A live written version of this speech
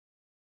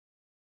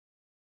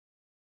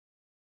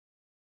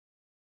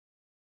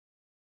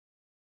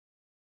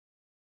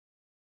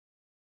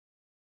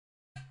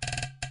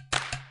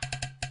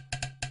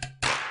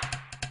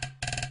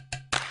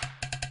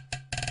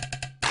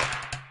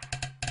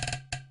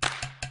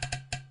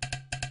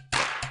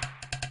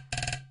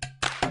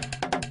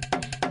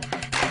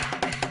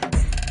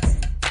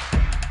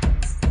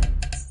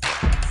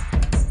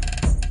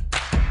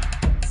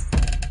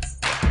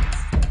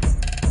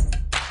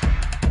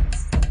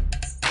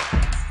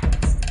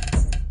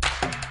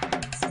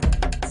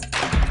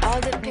All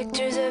the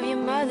pictures of your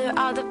mother,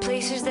 all the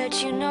places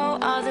that you know,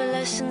 all the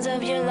lessons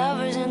of your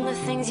lovers and the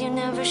things you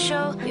never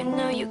show. You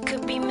know you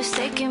could be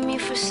mistaking me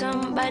for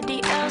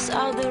somebody else.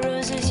 All the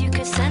roses you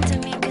could send to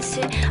me could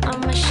sit on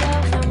my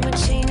shelf. And my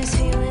chain is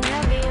feeling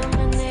heavy on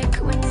my neck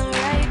when I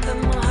write, but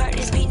my heart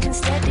is beating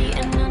steady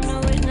and I know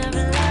it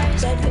never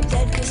lies.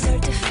 Dead could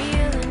start to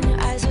feel and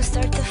your eyes will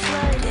start to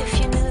flood if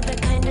you knew the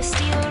kind of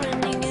steel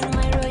running in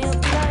my royal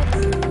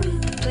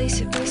blood. Place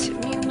it,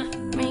 me.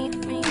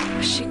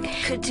 She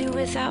could do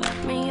without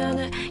me, all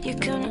that you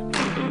gonna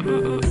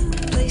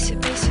Place it,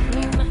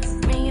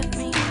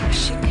 me.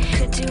 She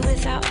could do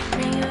without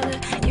me, all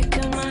that you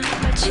gonna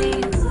my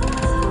chain.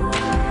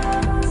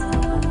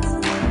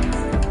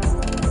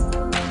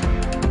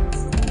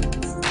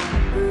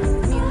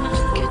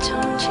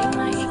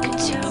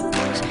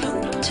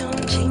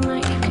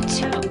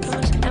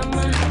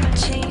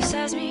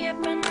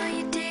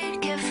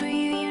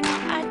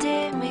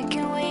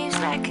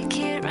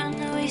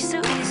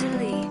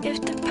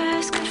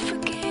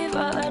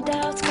 All our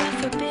doubts, God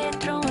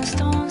forbid, throwing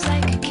stones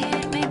like a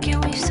kid,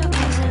 making waves so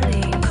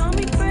easily. Call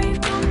me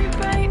brave, call me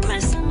bright,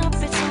 messing up,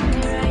 it's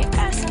only right.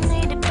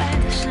 Fascinated by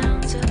the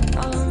sounds of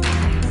all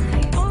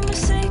night. For my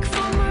sake,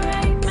 for my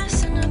right,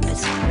 messing up,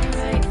 it's only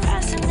right.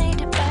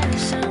 Fascinated by the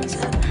sounds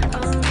of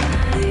all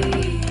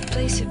night.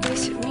 Place it,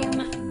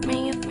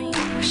 me.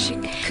 She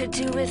could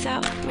do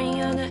without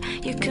me, all that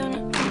you're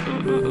gonna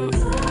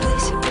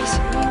Place it,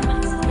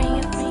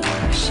 me.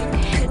 She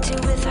could do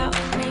without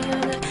me,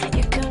 all that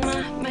you're gonna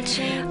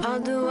all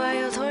the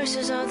wild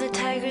horses, all the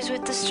tigers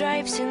with the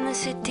stripes in the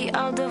city,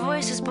 all the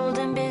voices bold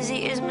and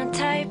busy is my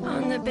type.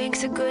 On the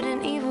banks of good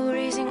and evil,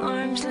 raising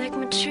arms like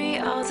my tree.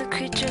 All the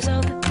creatures,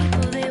 all the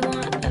people, they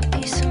want a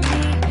piece of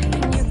me.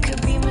 And you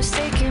could be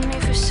mistaking me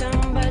for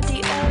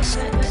somebody else,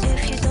 but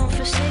if you don't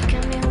forsake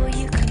me, well,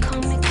 you could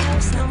call me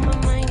Kels. Now my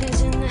mind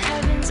is in the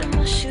heavens and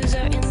my shoes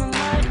are in the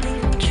mud,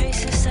 leaving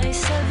traces size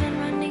 7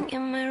 running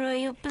in my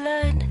royal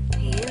blood.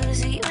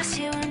 Was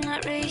you in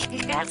that race?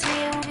 You got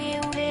me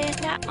away.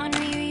 That one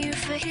you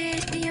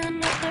forget. You're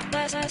not the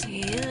best.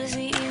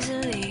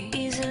 Easily.